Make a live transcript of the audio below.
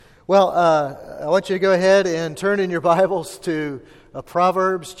I want you to go ahead and turn in your Bibles to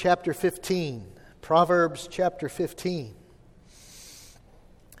Proverbs chapter 15. Proverbs chapter 15.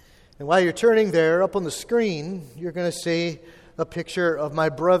 And while you're turning there, up on the screen, you're going to see a picture of my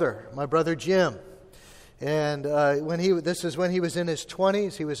brother Jim. And this is when he was in his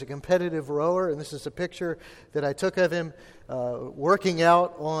 20s. He was a competitive rower, and this is a picture that I took of him working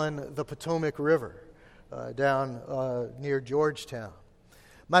out on the Potomac River down near Georgetown.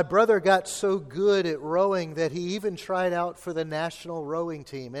 My brother got so good at rowing that he even tried out for the national rowing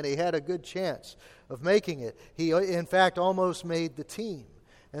team, and he had a good chance of making it. He, in fact, almost made the team.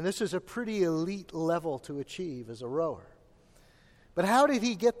 And this is a pretty elite level to achieve as a rower. But how did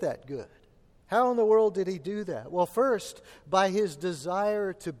he get that good? How in the world did he do that? Well, first, by his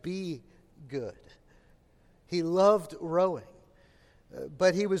desire to be good. He loved rowing.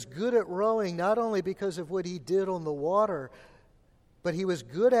 But he was good at rowing not only because of what he did on the water, but he was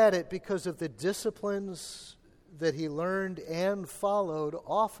good at it because of the disciplines that he learned and followed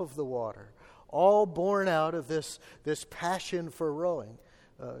off of the water, all born out of this passion for rowing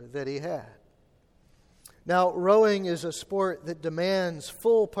that he had. Now, rowing is a sport that demands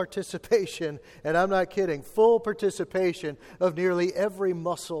full participation, and I'm not kidding, full participation of nearly every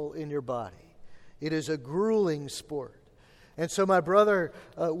muscle in your body. It is a grueling sport. And so my brother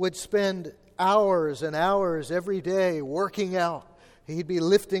would spend hours and hours every day working out. He'd be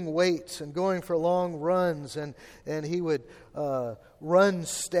lifting weights and going for long runs, and he would run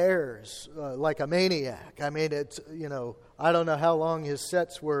stairs like a maniac. I mean, I don't know how long his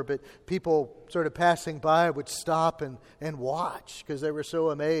sets were, but people sort of passing by would stop and watch because they were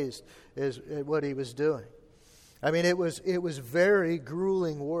so amazed at what he was doing. I mean, it was very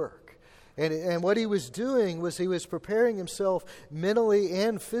grueling work. And what he was doing was he was preparing himself mentally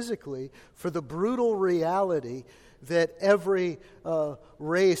and physically for the brutal reality that every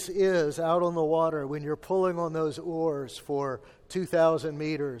race is out on the water when you're pulling on those oars for 2,000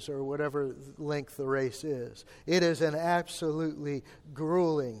 meters or whatever length the race is. It is an absolutely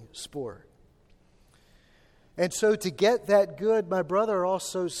grueling sport. And so to get that good, my brother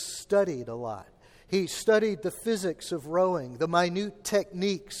also studied a lot. He studied the physics of rowing, the minute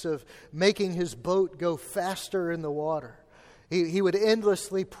techniques of making his boat go faster in the water. He would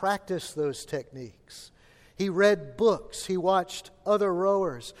endlessly practice those techniques. He read books, he watched other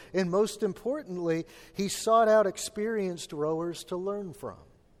rowers, and most importantly, he sought out experienced rowers to learn from.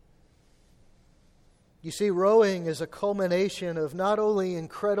 You see, rowing is a culmination of not only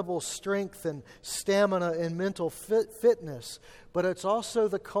incredible strength and stamina and mental fitness, but it's also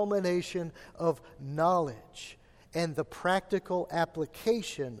the culmination of knowledge and the practical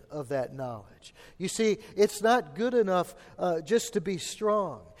application of that knowledge. You see, it's not good enough just to be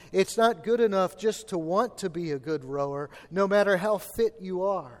strong. It's not good enough just to want to be a good rower, no matter how fit you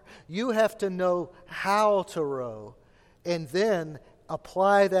are. You have to know how to row and then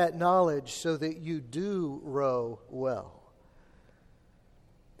apply that knowledge so that you do row well.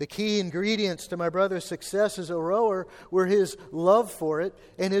 The key ingredients to my brother's success as a rower were his love for it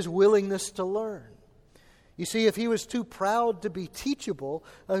and his willingness to learn. You see, if he was too proud to be teachable,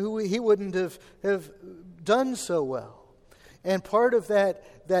 he wouldn't have done so well. And part of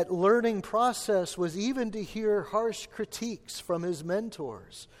that learning process was even to hear harsh critiques from his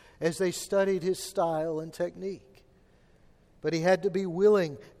mentors as they studied his style and technique. But he had to be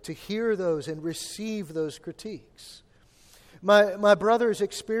willing to hear those and receive those critiques. My brother's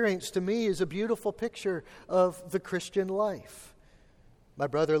experience to me is a beautiful picture of the Christian life. My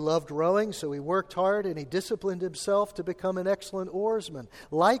brother loved rowing, so he worked hard and he disciplined himself to become an excellent oarsman.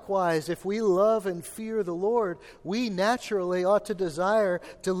 Likewise, if we love and fear the Lord, we naturally ought to desire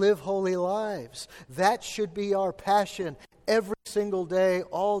to live holy lives. That should be our passion every single day,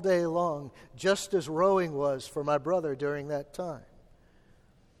 all day long, just as rowing was for my brother during that time.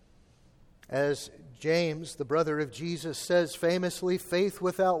 As James, the brother of Jesus, says famously, faith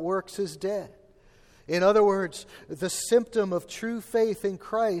without works is dead. In other words, the symptom of true faith in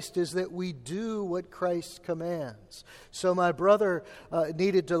Christ is that we do what Christ commands. So my brother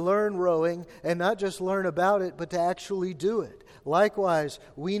needed to learn rowing, and not just learn about it, but to actually do it. Likewise,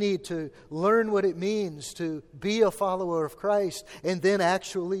 we need to learn what it means to be a follower of Christ and then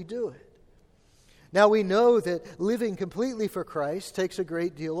actually do it. Now we know that living completely for Christ takes a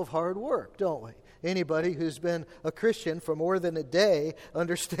great deal of hard work, don't we? Anybody who's been a Christian for more than a day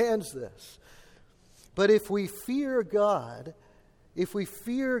understands this. But if we fear God,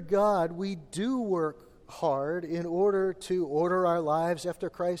 we do work hard in order to order our lives after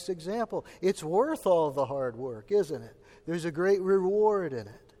Christ's example. It's worth all the hard work, isn't it? There's a great reward in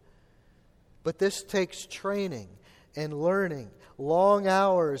it. But this takes training. and learning, long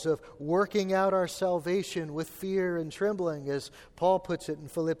hours of working out our salvation with fear and trembling, as Paul puts it in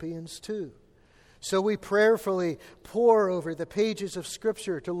Philippians 2. So we prayerfully pore over the pages of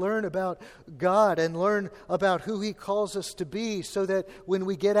Scripture to learn about God and learn about who He calls us to be, so that when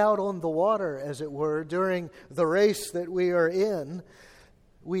we get out on the water, as it were, during the race that we are in,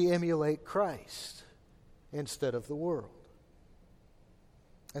 we emulate Christ instead of the world.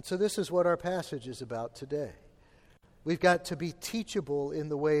 And so this is what our passage is about today. We've got to be teachable in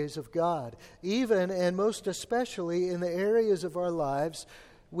the ways of God, even and most especially in the areas of our lives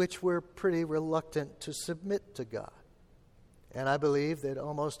which we're pretty reluctant to submit to God. And I believe that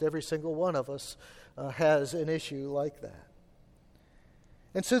almost every single one of us has an issue like that.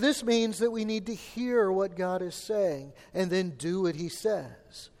 And so this means that we need to hear what God is saying and then do what He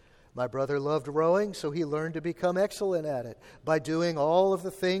says. My brother loved rowing, so he learned to become excellent at it by doing all of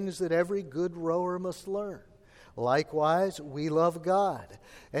the things that every good rower must learn. Likewise, we love God,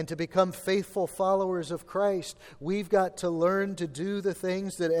 and to become faithful followers of Christ, we've got to learn to do the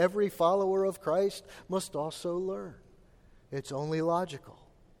things that every follower of Christ must also learn. It's only logical.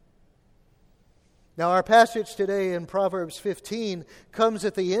 Now, our passage today in Proverbs 15 comes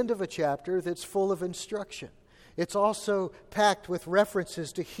at the end of a chapter that's full of instruction. It's also packed with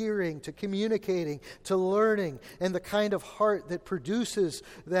references to hearing, to communicating, to learning, and the kind of heart that produces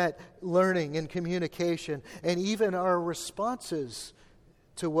that learning and communication, and even our responses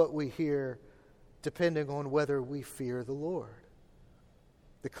to what we hear, depending on whether we fear the Lord.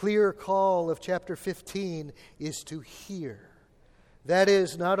 The clear call of chapter 15 is to hear. That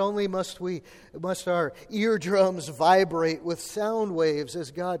is, not only must our eardrums vibrate with sound waves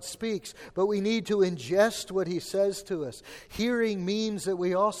as God speaks, but we need to ingest what He says to us. Hearing means that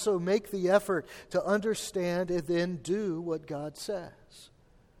we also make the effort to understand and then do what God says.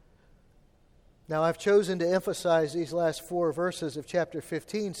 Now, I've chosen to emphasize these last 4 verses of chapter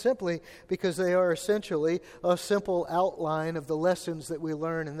 15 simply because they are essentially a simple outline of the lessons that we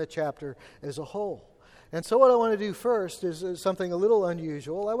learn in the chapter as a whole. And so what I want to do first is something a little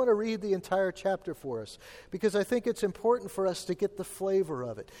unusual. I want to read the entire chapter for us because I think it's important for us to get the flavor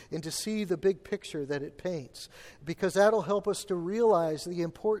of it and to see the big picture that it paints, because that'll help us to realize the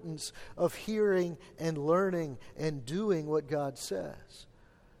importance of hearing and learning and doing what God says.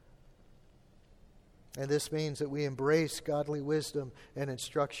 And this means that we embrace godly wisdom and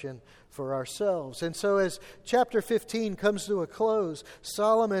instruction for ourselves. And so as chapter 15 comes to a close,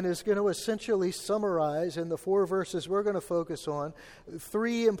 Solomon is going to essentially summarize in the 4 verses we're going to focus on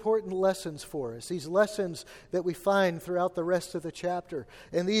 3 important lessons for us. These lessons that we find throughout the rest of the chapter.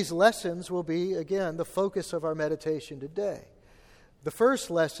 And these lessons will be, again, the focus of our meditation today. The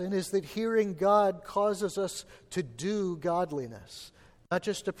first lesson is that hearing God causes us to do godliness. Not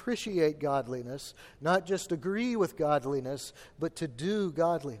just appreciate godliness, not just agree with godliness, but to do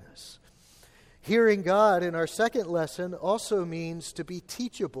godliness. Hearing God in our second lesson also means to be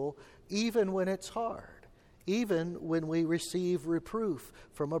teachable even when it's hard, even when we receive reproof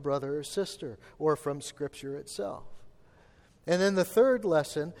from a brother or sister or from Scripture itself. And then the third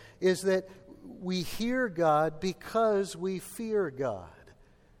lesson is that we hear God because we fear God.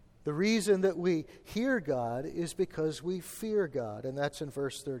 The reason that we hear God is because we fear God, and that's in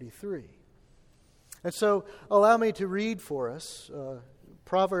verse 33. And so allow me to read for us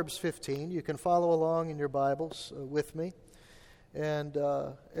Proverbs 15. You can follow along in your Bibles with me. And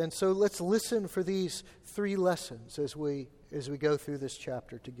so let's listen for these 3 lessons as we go through this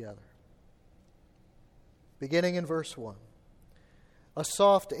chapter together. Beginning in verse 1. A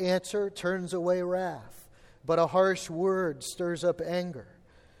soft answer turns away wrath, but a harsh word stirs up anger.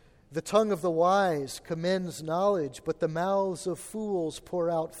 The tongue of the wise commends knowledge, but the mouths of fools pour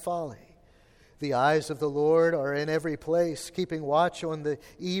out folly. The eyes of the Lord are in every place, keeping watch on the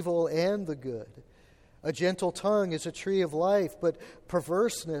evil and the good. A gentle tongue is a tree of life, but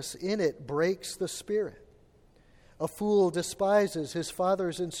perverseness in it breaks the spirit. A fool despises his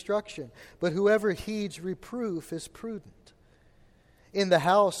father's instruction, but whoever heeds reproof is prudent. In the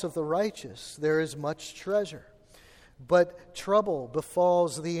house of the righteous there is much treasure, but trouble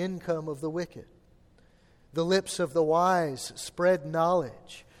befalls the income of the wicked. The lips of the wise spread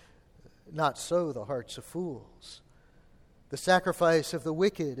knowledge, not so the hearts of fools. The sacrifice of the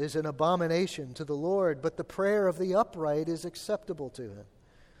wicked is an abomination to the Lord, but the prayer of the upright is acceptable to Him.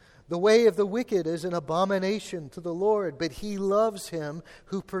 The way of the wicked is an abomination to the Lord, but He loves him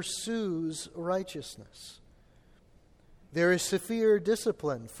who pursues righteousness. There is severe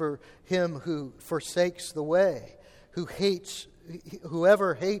discipline for him who forsakes the way.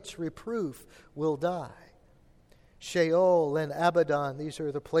 Whoever hates reproof will die. Sheol and Abaddon, these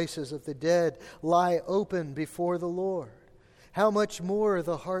are the places of the dead, lie open before the Lord. How much more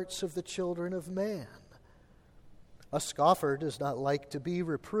the hearts of the children of man? A scoffer does not like to be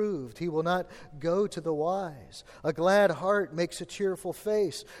reproved. He will not go to the wise. A glad heart makes a cheerful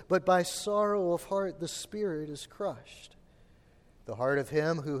face, but by sorrow of heart the spirit is crushed. The heart of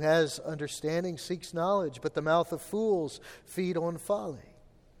him who has understanding seeks knowledge, but the mouth of fools feed on folly.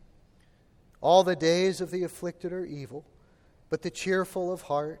 All the days of the afflicted are evil, but the cheerful of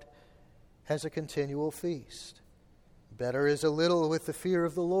heart has a continual feast. Better is a little with the fear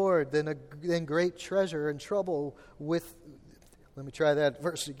of the Lord than great treasure and trouble with... Let me try that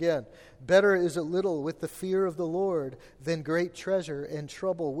verse again. Better is a little with the fear of the Lord than great treasure and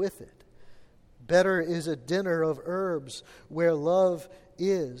trouble with it. Better is a dinner of herbs where love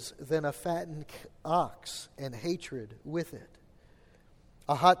is than a fattened ox and hatred with it.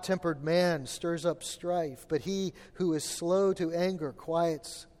 A hot-tempered man stirs up strife, but he who is slow to anger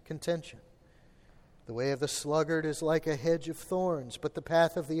quiets contention. The way of the sluggard is like a hedge of thorns, but the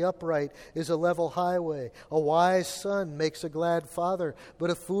path of the upright is a level highway. A wise son makes a glad father, but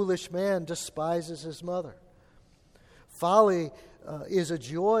a foolish man despises his mother. Folly is a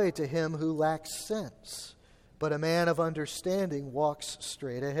joy to him who lacks sense, but a man of understanding walks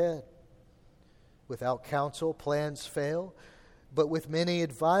straight ahead. Without counsel, plans fail, but with many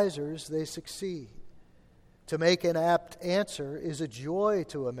advisers they succeed. To make an apt answer is a joy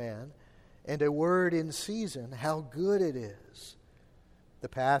to a man, and a word in season, how good it is. The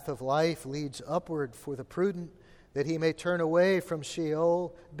path of life leads upward for the prudent, that he may turn away from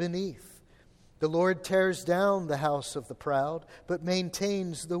Sheol beneath. The Lord tears down the house of the proud, but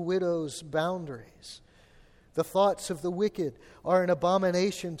maintains the widow's boundaries. The thoughts of the wicked are an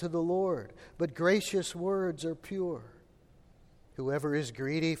abomination to the Lord, but gracious words are pure. Whoever is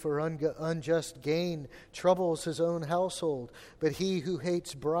greedy for unjust gain troubles his own household, but he who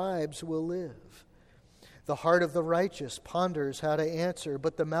hates bribes will live. The heart of the righteous ponders how to answer,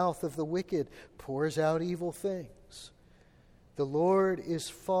 but the mouth of the wicked pours out evil things. The Lord is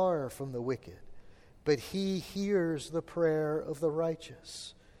far from the wicked, but he hears the prayer of the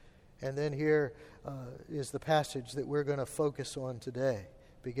righteous. And then here is the passage that we're going to focus on today,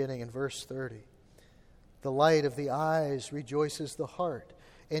 beginning in verse 30. The light of the eyes rejoices the heart,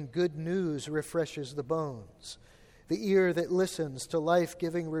 and good news refreshes the bones. The ear that listens to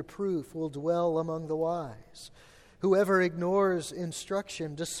life-giving reproof will dwell among the wise. Whoever ignores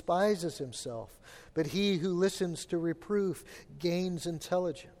instruction despises himself, but he who listens to reproof gains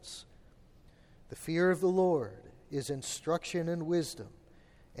intelligence. The fear of the Lord is instruction and wisdom,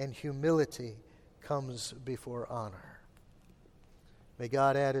 and humility comes before honor. May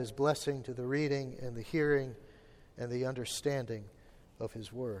God add His blessing to the reading and the hearing and the understanding of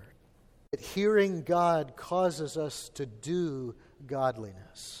His Word. That hearing God causes us to do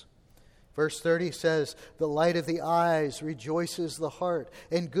godliness. Verse 30 says, the light of the eyes rejoices the heart,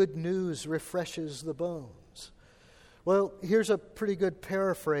 and good news refreshes the bones. Well, here's a pretty good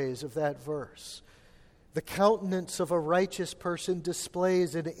paraphrase of that verse. The countenance of a righteous person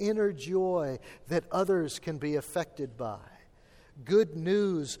displays an inner joy that others can be affected by. Good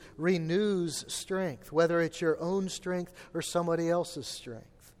news renews strength, whether it's your own strength or somebody else's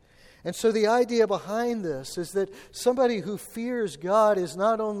strength. And so the idea behind this is that somebody who fears God is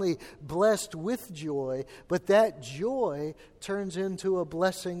not only blessed with joy, but that joy turns into a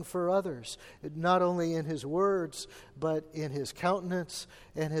blessing for others, not only in his words, but in his countenance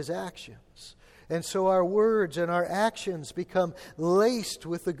and his actions. And so our words and our actions become laced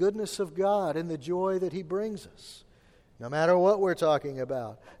with the goodness of God and the joy that He brings us. No matter what we're talking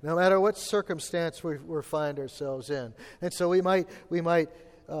about, no matter what circumstance we find ourselves in. And so we might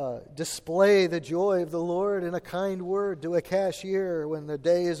display the joy of the Lord in a kind word to a cashier when the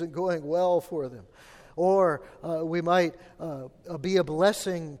day isn't going well for them. Or we might be a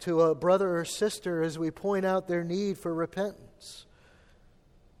blessing to a brother or sister as we point out their need for repentance.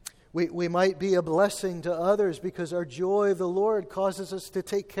 We might be a blessing to others because our joy of the Lord causes us to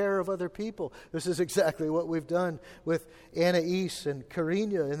take care of other people. This is exactly what we've done with Anais and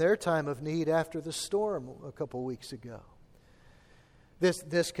Karina in their time of need after the storm a couple weeks ago.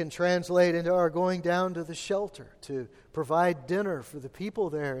 This can translate into our going down to the shelter to provide dinner for the people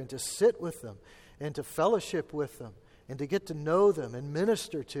there and to sit with them and to fellowship with them and to get to know them and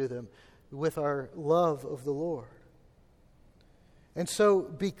minister to them with our love of the Lord. And so,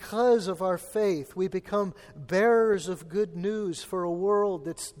 because of our faith, we become bearers of good news for a world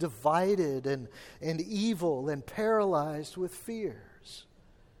that's divided and evil and paralyzed with fears.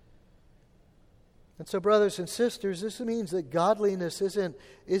 And so, brothers and sisters, this means that godliness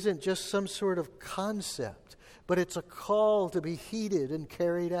isn't just some sort of concept, but it's a call to be heeded and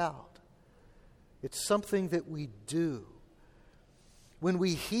carried out. It's something that we do. When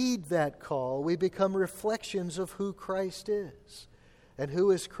we heed that call, we become reflections of who Christ is. And who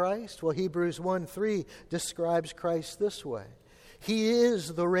is Christ? Well, Hebrews 1:3 describes Christ this way. He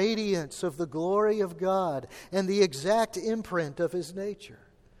is the radiance of the glory of God and the exact imprint of His nature.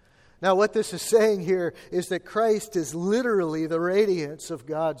 Now, what this is saying here is that Christ is literally the radiance of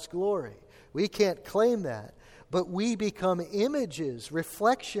God's glory. We can't claim that, but we become images,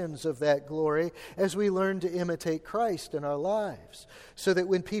 reflections of that glory as we learn to imitate Christ in our lives, so that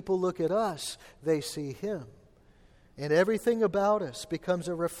when people look at us, they see Him. And everything about us becomes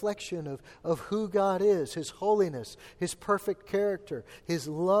a reflection of who God is, His holiness, His perfect character, His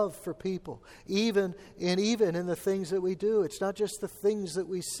love for people, even in the things that we do. It's not just the things that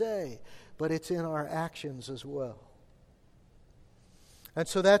we say, but it's in our actions as well. And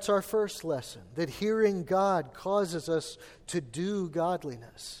so that's our first lesson, that hearing God causes us to do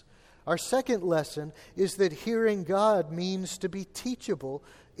godliness. Our second lesson is that hearing God means to be teachable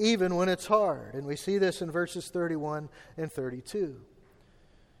even when it's hard. And we see this in verses 31 and 32.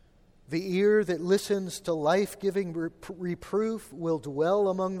 The ear that listens to life-giving reproof will dwell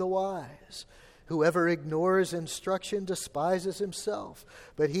among the wise. Whoever ignores instruction despises himself,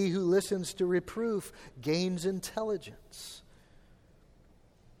 but he who listens to reproof gains intelligence.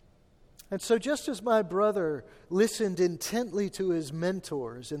 And so just as my brother listened intently to his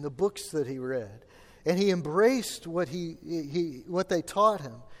mentors in the books that he read, and he embraced what they taught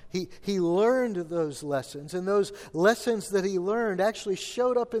him, he learned those lessons, and those lessons that he learned actually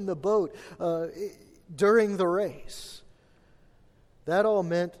showed up in the boat during the race. That all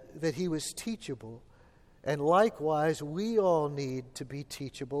meant that he was teachable, and likewise we all need to be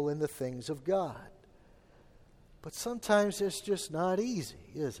teachable in the things of God. But sometimes it's just not easy,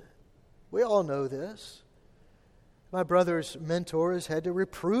 is it? We all know this. My brother's mentors had to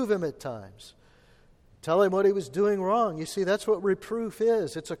reprove him at times. Tell him what he was doing wrong. You see, that's what reproof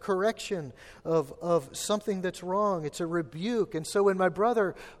is. It's a correction of something that's wrong. It's a rebuke. And so when my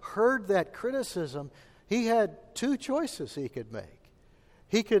brother heard that criticism, he had two choices he could make.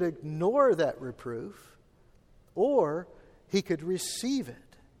 He could ignore that reproof, or he could receive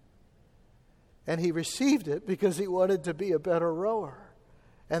it. And he received it because he wanted to be a better rower.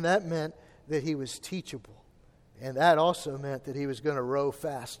 And that meant that he was teachable. And that also meant that he was going to row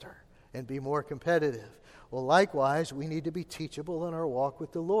faster and be more competitive. Well, likewise, we need to be teachable in our walk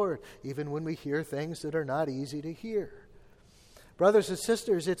with the Lord, even when we hear things that are not easy to hear. Brothers and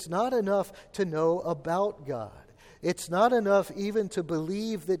sisters, it's not enough to know about God. It's not enough even to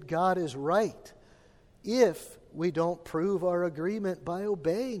believe that God is right if we don't prove our agreement by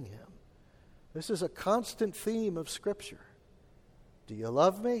obeying Him. This is a constant theme of Scripture. Do you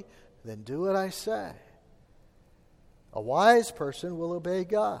love me? Then do what I say. A wise person will obey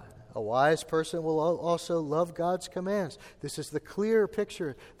God. A wise person will also love God's commands. This is the clear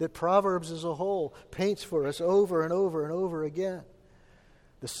picture that Proverbs as a whole paints for us over and over and over again.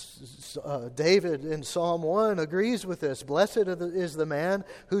 David in Psalm 1 agrees with this. Blessed is the man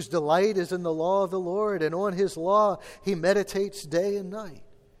whose delight is in the law of the Lord, and on His law he meditates day and night.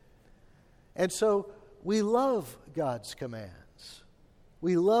 And so we love God's commands.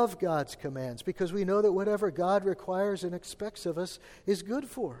 We love God's commands because we know that whatever God requires and expects of us is good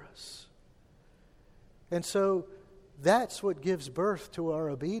for us. And so that's what gives birth to our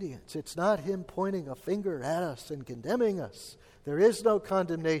obedience. It's not Him pointing a finger at us and condemning us. There is no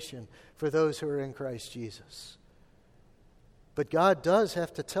condemnation for those who are in Christ Jesus. But God does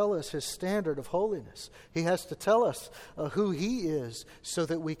have to tell us His standard of holiness. He has to tell us who He is so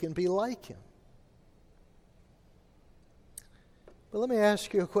that we can be like Him. But let me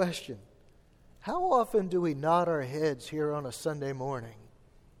ask you a question. How often do we nod our heads here on a Sunday morning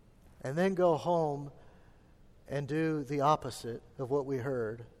and then go home and do the opposite of what we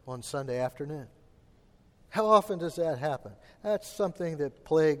heard on Sunday afternoon? How often does that happen? That's something that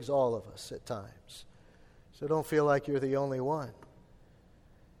plagues all of us at times. So don't feel like you're the only one.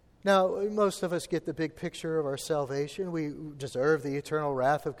 Now, most of us get the big picture of our salvation. We deserve the eternal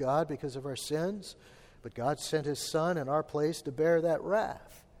wrath of God because of our sins. But God sent His Son in our place to bear that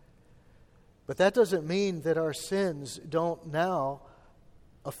wrath. But that doesn't mean that our sins don't now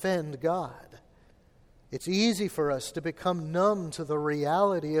offend God. It's easy for us to become numb to the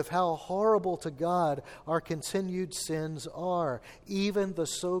reality of how horrible to God our continued sins are, even the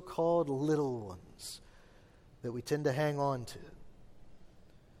so-called little ones that we tend to hang on to.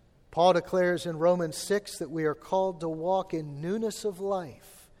 Paul declares in Romans 6 that we are called to walk in newness of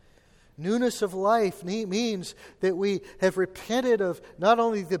life. Newness of life means that we have repented of not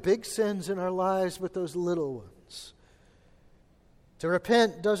only the big sins in our lives, but those little ones. To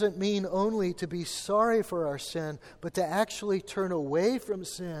repent doesn't mean only to be sorry for our sin, but to actually turn away from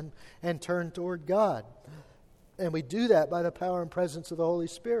sin and turn toward God. And we do that by the power and presence of the Holy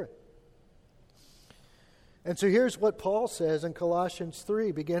Spirit. And so here's what Paul says in Colossians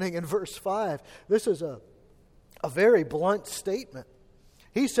 3, beginning in verse 5. This is a very blunt statement.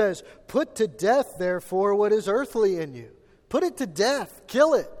 He says, "Put to death, therefore, what is earthly in you." Put it to death.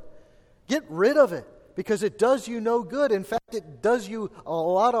 Kill it. Get rid of it, because it does you no good. In fact, it does you a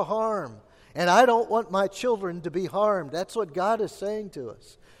lot of harm. And I don't want my children to be harmed. That's what God is saying to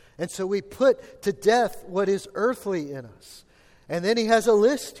us. And so we put to death what is earthly in us. And then he has a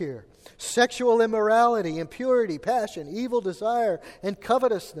list here. Sexual immorality, impurity, passion, evil desire, and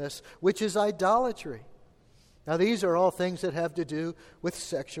covetousness, which is idolatry. Now, these are all things that have to do with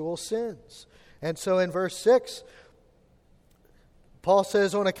sexual sins. And so in verse 6, Paul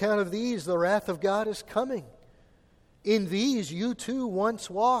says, on account of these, the wrath of God is coming. In these you too once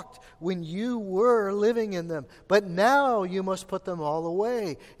walked when you were living in them. But now you must put them all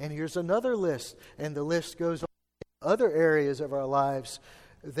away. And here's another list. And the list goes on in other areas of our lives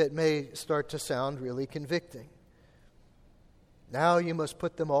that may start to sound really convicting. Now you must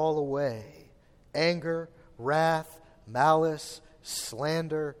put them all away. Anger, wrath, malice,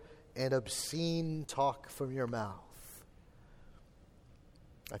 slander, and obscene talk from your mouth.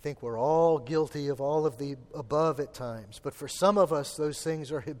 I think we're all guilty of all of the above at times. But for some of us, those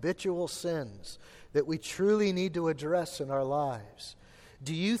things are habitual sins that we truly need to address in our lives.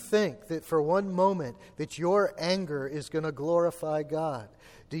 Do you think that for one moment that your anger is going to glorify God?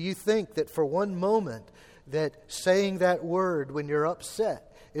 Do you think that for one moment that saying that word when you're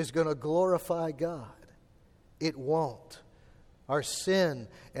upset is going to glorify God? It won't. Our sin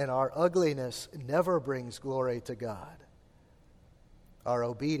and our ugliness never brings glory to God. Our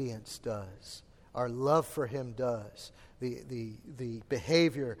obedience does. Our love for Him does. The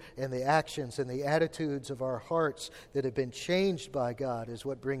behavior and the actions and the attitudes of our hearts that have been changed by God is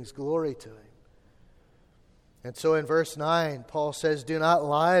what brings glory to Him. And so in verse 9, Paul says, "Do not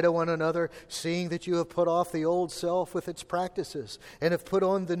lie to one another, seeing that you have put off the old self with its practices, and have put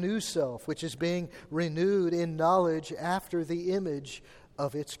on the new self, which is being renewed in knowledge after the image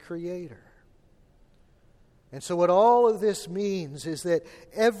of its Creator." And so what all of this means is that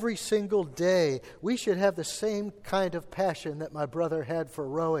every single day we should have the same kind of passion that my brother had for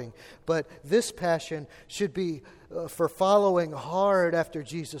rowing. But this passion should be for following hard after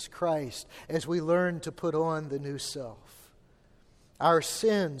Jesus Christ as we learn to put on the new self. Our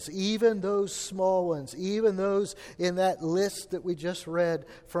sins, even those small ones, even those in that list that we just read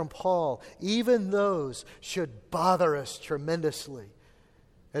from Paul, even those should bother us tremendously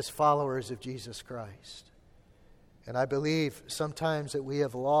as followers of Jesus Christ. And I believe sometimes that we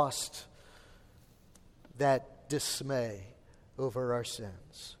have lost that dismay over our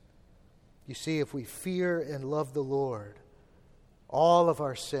sins. You see, if we fear and love the Lord, all of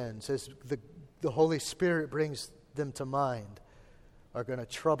our sins, as the Holy Spirit brings them to mind, are going to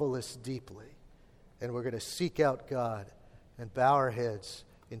trouble us deeply. And we're going to seek out God and bow our heads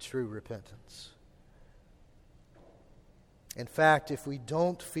in true repentance. In fact, if we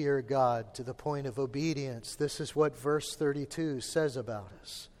don't fear God to the point of obedience, this is what verse 32 says about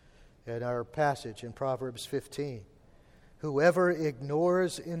us in our passage in Proverbs 15. Whoever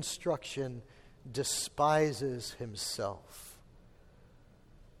ignores instruction despises himself.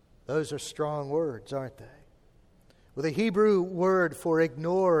 Those are strong words, aren't they? Well, the Hebrew word for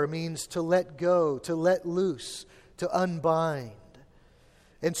ignore means to let go, to let loose, to unbind.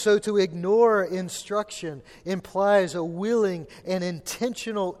 And so to ignore instruction implies a willing and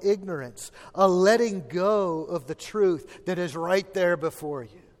intentional ignorance, a letting go of the truth that is right there before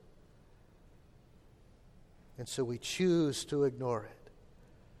you. And so we choose to ignore it.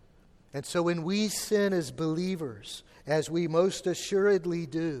 And so when we sin as believers, as we most assuredly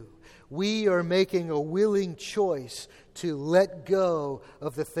do, we are making a willing choice to let go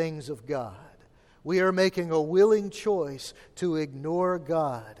of the things of God. We are making a willing choice to ignore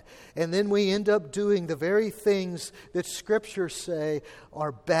God. And then we end up doing the very things that Scripture say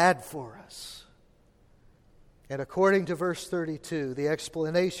are bad for us. And according to verse 32, the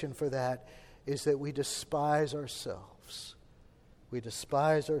explanation for that is that we despise ourselves. We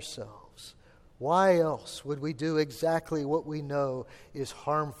despise ourselves. Why else would we do exactly what we know is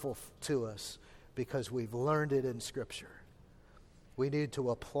harmful to us? Because we've learned it in Scripture. We need to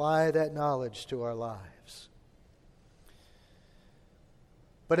apply that knowledge to our lives.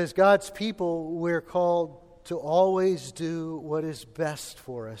 But as God's people, we're called to always do what is best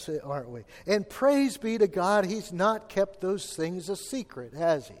for us, aren't we? And praise be to God, He's not kept those things a secret,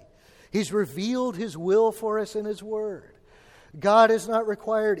 has He? He's revealed His will for us in His Word. God has not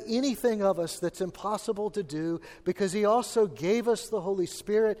required anything of us that's impossible to do, because He also gave us the Holy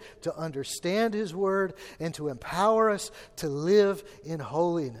Spirit to understand His Word and to empower us to live in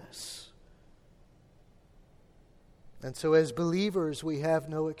holiness. And so as believers, we have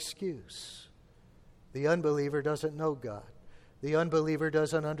no excuse. The unbeliever doesn't know God. The unbeliever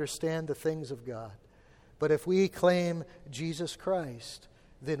doesn't understand the things of God. But if we claim Jesus Christ,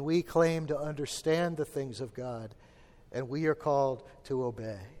 then we claim to understand the things of God, and we are called to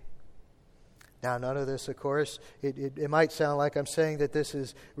obey. Now, none of this, of course, it might sound like I'm saying that this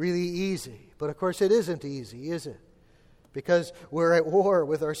is really easy. But, of course, it isn't easy, is it? Because we're at war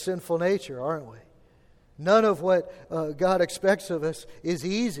with our sinful nature, aren't we? None of what God expects of us is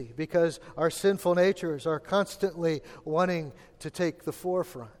easy, because our sinful natures are constantly wanting to take the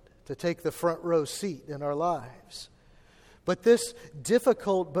forefront, to take the front row seat in our lives. But this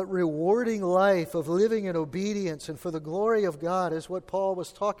difficult but rewarding life of living in obedience and for the glory of God is what Paul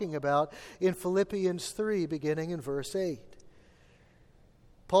was talking about in Philippians 3, beginning in verse 8.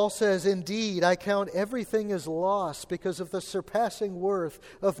 Paul says, "Indeed, I count everything as loss because of the surpassing worth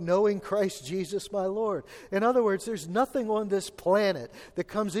of knowing Christ Jesus my Lord." In other words, there's nothing on this planet that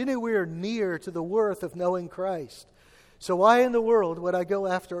comes anywhere near to the worth of knowing Christ. So why in the world would I go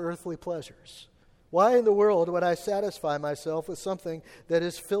after earthly pleasures? Why in the world would I satisfy myself with something that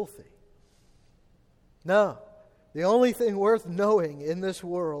is filthy? No, the only thing worth knowing in this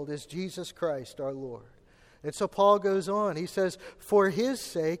world is Jesus Christ our Lord. And so Paul goes on. He says, "For His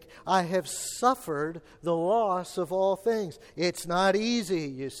sake I have suffered the loss of all things." It's not easy,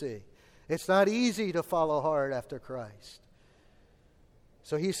 you see. It's not easy to follow hard after Christ.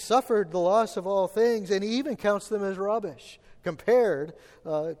 So He suffered the loss of all things, and He even counts them as rubbish compared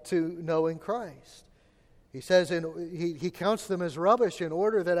to knowing Christ. He says he counts them as rubbish in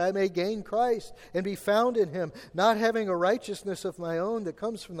order that I may gain Christ and be found in Him, not having a righteousness of my own that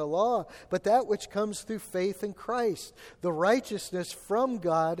comes from the law, but that which comes through faith in Christ, the righteousness from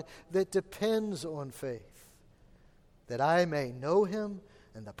God that depends on faith, that I may know Him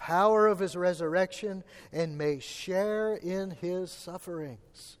and the power of His resurrection and may share in His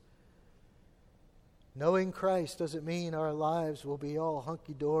sufferings. Knowing Christ doesn't mean our lives will be all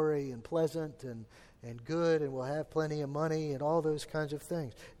hunky-dory and pleasant and good, and we'll have plenty of money and all those kinds of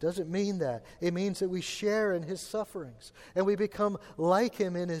things. It doesn't mean that. It means that we share in His sufferings and we become like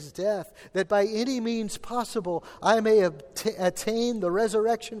Him in His death, that by any means possible I may attain the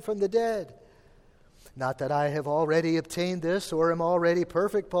resurrection from the dead. Not that I have already obtained this or am already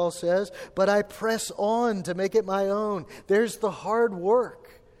perfect, Paul says, but I press on to make it my own. There's the hard work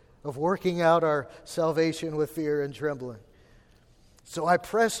of working out our salvation with fear and trembling. So I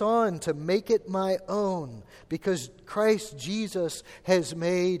press on to make it my own, because Christ Jesus has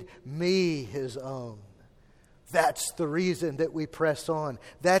made me His own. That's the reason that we press on.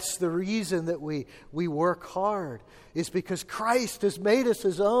 That's the reason that we work hard, is because Christ has made us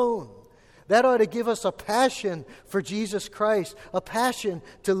His own. That ought to give us a passion for Jesus Christ, a passion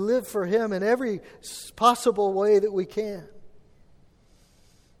to live for Him in every possible way that we can.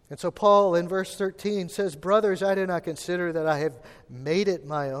 And so Paul in verse 13 says, "Brothers, I do not consider that I have made it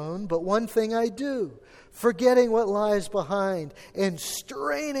my own, but one thing I do, forgetting what lies behind and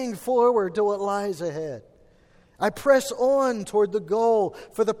straining forward to what lies ahead. I press on toward the goal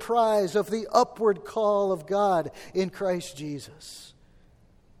for the prize of the upward call of God in Christ Jesus."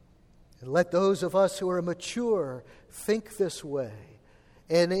 And let those of us who are mature think this way.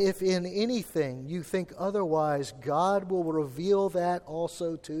 And if in anything you think otherwise, God will reveal that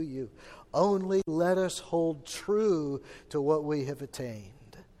also to you. Only let us hold true to what we have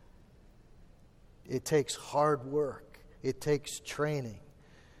attained. It takes hard work. It takes training.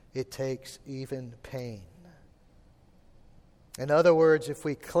 It takes even pain. In other words, if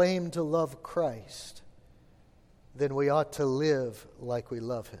we claim to love Christ, then we ought to live like we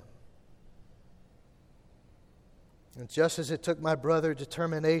love Him. And just as it took my brother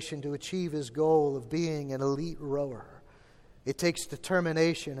determination to achieve his goal of being an elite rower, it takes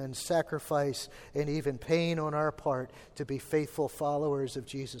determination and sacrifice and even pain on our part to be faithful followers of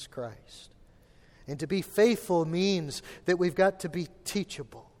Jesus Christ. And to be faithful means that we've got to be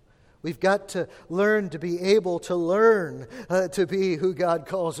teachable. We've got to learn to be able to learn to be who God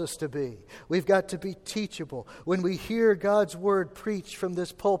calls us to be. We've got to be teachable. When we hear God's Word preached from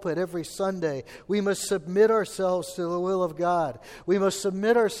this pulpit every Sunday, we must submit ourselves to the will of God. We must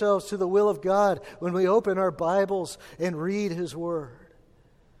submit ourselves to the will of God when we open our Bibles and read His Word.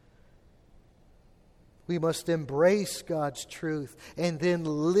 We must embrace God's truth and then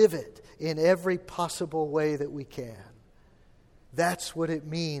live it in every possible way that we can. That's what it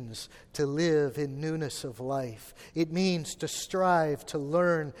means to live in newness of life. It means to strive, to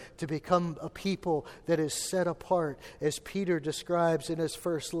learn, to become a people that is set apart, as Peter describes in his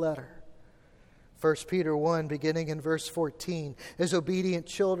first letter. 1 Peter 1, beginning in verse 14, as obedient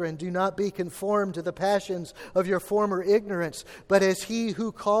children, do not be conformed to the passions of your former ignorance, but as He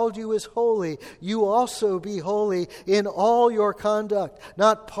who called you is holy, you also be holy in all your conduct,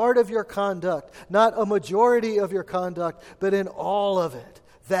 not part of your conduct, not a majority of your conduct, but in all of it.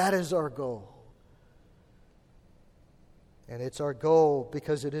 That is our goal. And it's our goal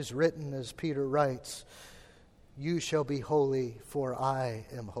because it is written, as Peter writes, you shall be holy, for I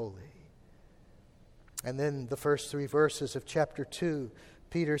am holy. And then the first 3 verses of chapter 2,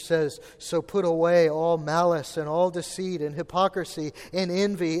 Peter says, so put away all malice and all deceit and hypocrisy and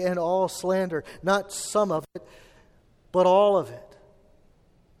envy and all slander, not some of it, but all of it.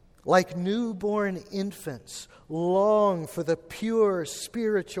 Like newborn infants, long for the pure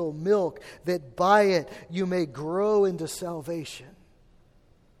spiritual milk, that by it you may grow into salvation.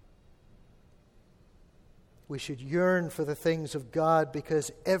 We should yearn for the things of God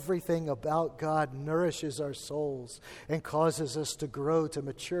because everything about God nourishes our souls and causes us to grow to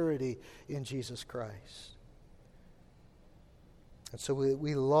maturity in Jesus Christ. And so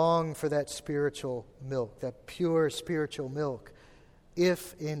we long for that spiritual milk, that pure spiritual milk,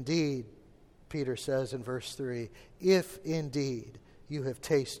 if indeed, Peter says in verse 3, if indeed you have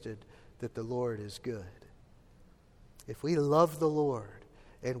tasted that the Lord is good. If we love the Lord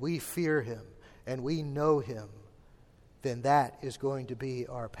and we fear Him, and we know Him, then that is going to be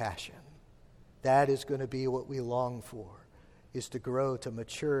our passion. That is going to be what we long for, is to grow to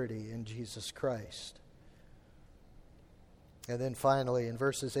maturity in Jesus Christ. And then finally, in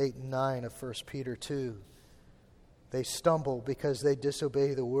verses 8 and 9 of 1 Peter 2, they stumble because they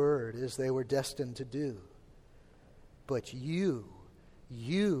disobey the word as they were destined to do. But you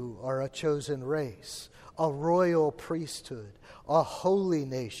are a chosen race, a royal priesthood, a holy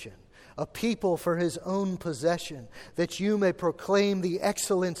nation, a people for His own possession, that you may proclaim the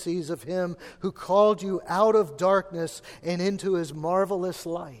excellencies of Him who called you out of darkness and into His marvelous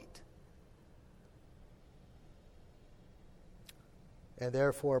light. And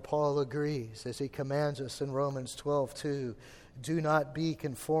therefore Paul agrees as he commands us in Romans 12:2, do not be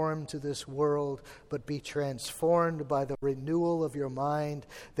conformed to this world, but be transformed by the renewal of your mind,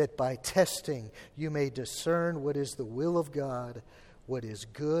 that by testing you may discern what is the will of God, what is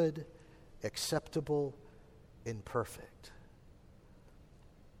good, acceptable, and perfect.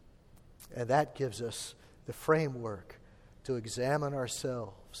 And that gives us the framework to examine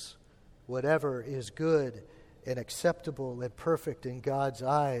ourselves. Whatever is good and acceptable and perfect in God's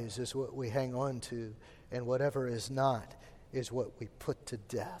eyes is what we hang on to, and whatever is not is what we put to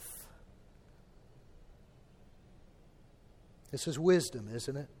death. This is wisdom,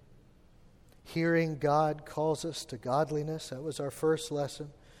 isn't it? Hearing God calls us to godliness. That was our first lesson.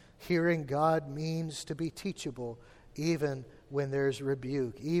 Hearing God means to be teachable even when there's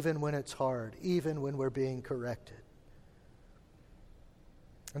rebuke, even when it's hard, even when we're being corrected.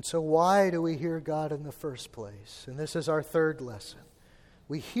 And so why do we hear God in the first place? And this is our third lesson.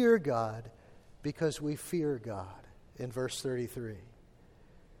 We hear God because we fear God in verse 33.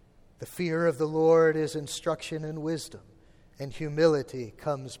 The fear of the Lord is instruction and wisdom, and humility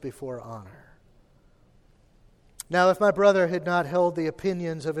comes before honor. Now, if my brother had not held the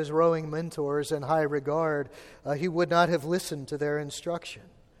opinions of his rowing mentors in high regard, he would not have listened to their instruction.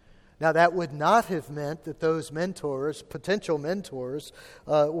 Now, that would not have meant that those mentors, potential mentors,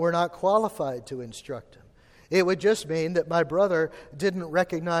 were not qualified to instruct him. It would just mean that my brother didn't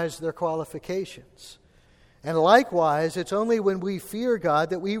recognize their qualifications. And likewise, it's only when we fear God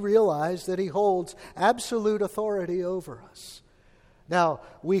that we realize that He holds absolute authority over us. Now,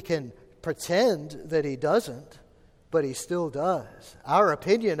 we can pretend that He doesn't, but He still does. Our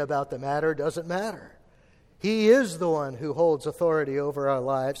opinion about the matter doesn't matter. He is the one who holds authority over our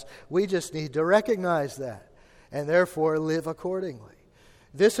lives. We just need to recognize that and therefore live accordingly.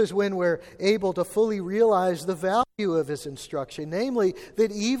 This is when we're able to fully realize the value of His instruction, namely that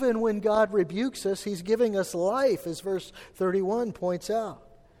even when God rebukes us, He's giving us life, as verse 31 points out.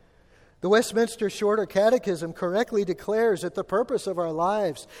 The Westminster Shorter Catechism correctly declares that the purpose of our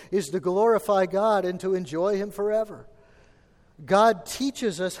lives is to glorify God and to enjoy Him forever. God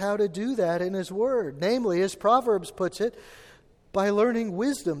teaches us how to do that in His Word, namely, as Proverbs puts it, by learning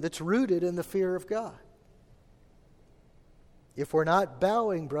wisdom that's rooted in the fear of God. If we're not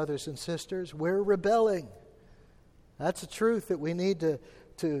bowing, brothers and sisters, we're rebelling. That's a truth that we need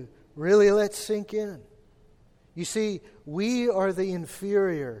to really let sink in. You see, we are the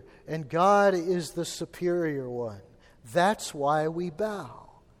inferior and God is the superior one. That's why we bow.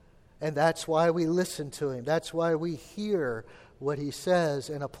 And that's why we listen to Him. That's why we hear what He says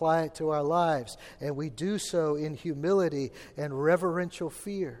and apply it to our lives. And we do so in humility and reverential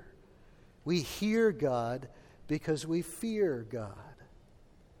fear. We hear God because we fear God.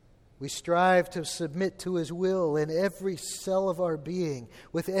 We strive to submit to His will in every cell of our being,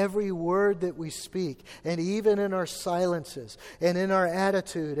 with every word that we speak, and even in our silences, and in our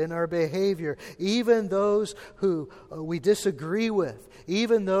attitude, and our behavior, even those who we disagree with,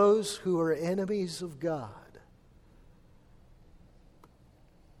 even those who are enemies of God.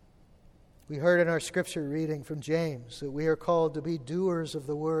 We heard in our scripture reading from James that we are called to be doers of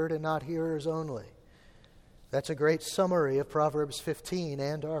the word and not hearers only. That's a great summary of Proverbs 15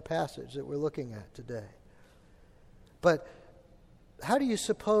 and our passage that we're looking at today. But how do you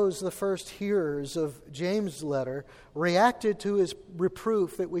suppose the first hearers of James' letter reacted to his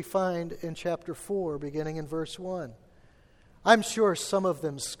reproof that we find in chapter 4, beginning in verse 1? I'm sure some of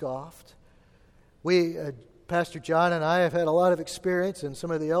them scoffed. Pastor John and I have had a lot of experience, and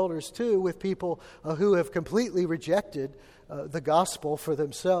some of the elders too, with people who have completely rejected the gospel for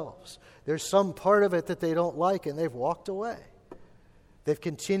themselves. There's some part of it that they don't like, and they've walked away. They've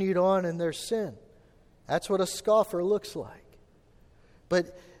continued on in their sin. That's what a scoffer looks like.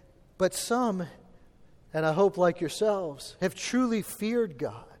 But some, and I hope like yourselves, have truly feared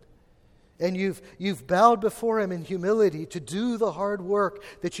God. And you've bowed before Him in humility to do the hard work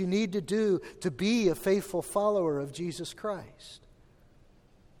that you need to do to be a faithful follower of Jesus Christ.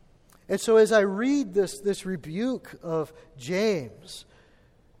 And so as I read this rebuke of James,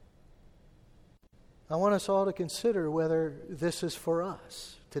 I want us all to consider whether this is for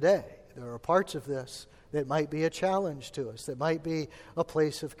us today. There are parts of this that might be a challenge to us, that might be a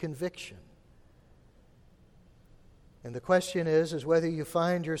place of conviction. And the question is whether you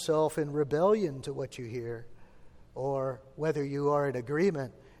find yourself in rebellion to what you hear, or whether you are in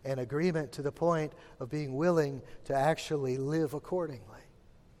agreement to the point of being willing to actually live accordingly.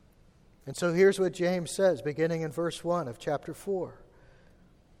 And so here's what James says, beginning in verse 1 of chapter 4.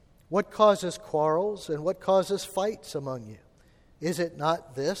 What causes quarrels and what causes fights among you? Is it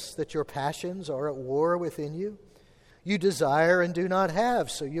not this, that your passions are at war within you? You desire and do not have,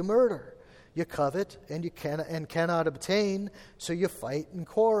 so you murder. You covet and cannot obtain, so you fight and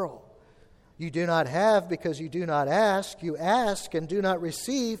quarrel. You do not have because you do not ask. You ask and do not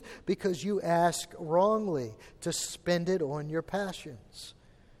receive because you ask wrongly, to spend it on your passions.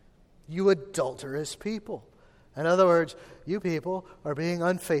 You adulterous people. In other words, you people are being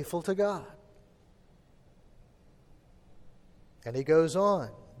unfaithful to God. And he goes on.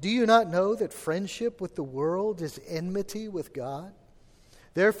 Do you not know that friendship with the world is enmity with God?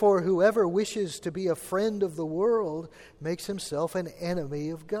 Therefore, whoever wishes to be a friend of the world makes himself an enemy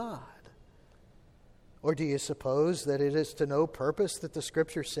of God. Or do you suppose that it is to no purpose that the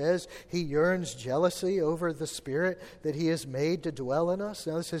Scripture says He yearns jealously over the Spirit that He has made to dwell in us?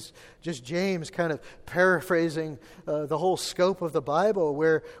 Now, this is just James kind of paraphrasing the whole scope of the Bible,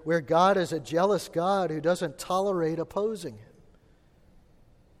 where God is a jealous God who doesn't tolerate opposing Him.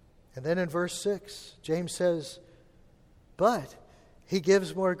 And then in verse 6, James says, but He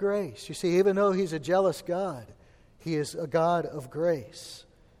gives more grace. You see, even though He's a jealous God, He is a God of grace.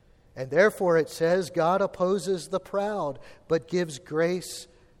 And therefore it says, God opposes the proud, but gives grace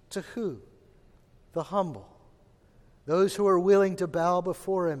to who? The humble. Those who are willing to bow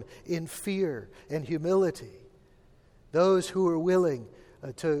before Him in fear and humility. Those who are willing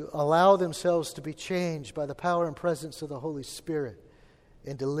to allow themselves to be changed by the power and presence of the Holy Spirit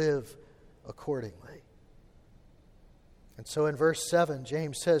and to live accordingly. And so in verse 7,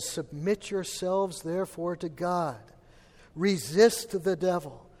 James says, submit yourselves therefore to God. Resist the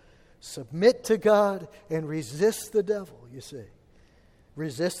devil. Submit to God and resist the devil, you see.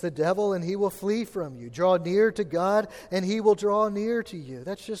 Resist the devil and he will flee from you. Draw near to God and He will draw near to you.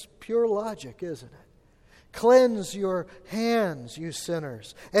 That's just pure logic, isn't it? Cleanse your hands, you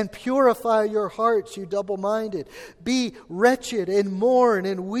sinners, and purify your hearts, you double-minded. Be wretched and mourn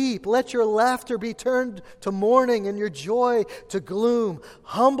and weep. Let your laughter be turned to mourning and your joy to gloom.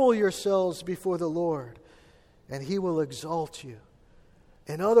 Humble yourselves before the Lord, and He will exalt you.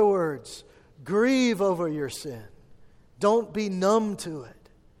 In other words, grieve over your sin. Don't be numb to it.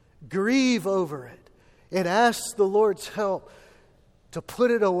 Grieve over it and ask the Lord's help to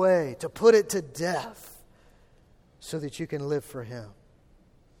put it away, to put it to death, so that you can live for Him.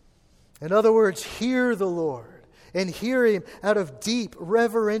 In other words, hear the Lord and hear Him out of deep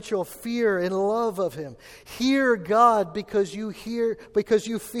reverential fear and love of Him. Hear God because you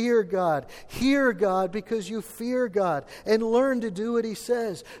fear God. Hear God because you fear God, and learn to do what He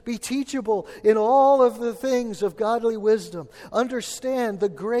says. Be teachable in all of the things of godly wisdom. Understand the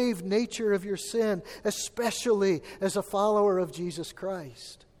grave nature of your sin, especially as a follower of Jesus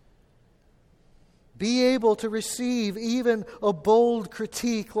Christ. Be able to receive even a bold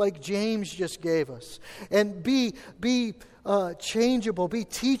critique like James just gave us. And be changeable, be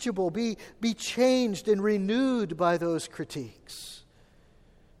teachable, be changed and renewed by those critiques.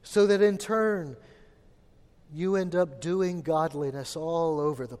 So that in turn, you end up doing godliness all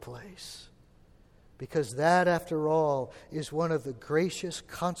over the place. Because that, after all, is one of the gracious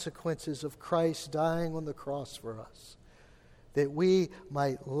consequences of Christ dying on the cross for us. That we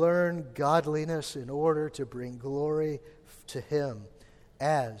might learn godliness in order to bring glory to Him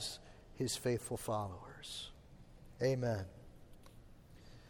as His faithful followers. Amen.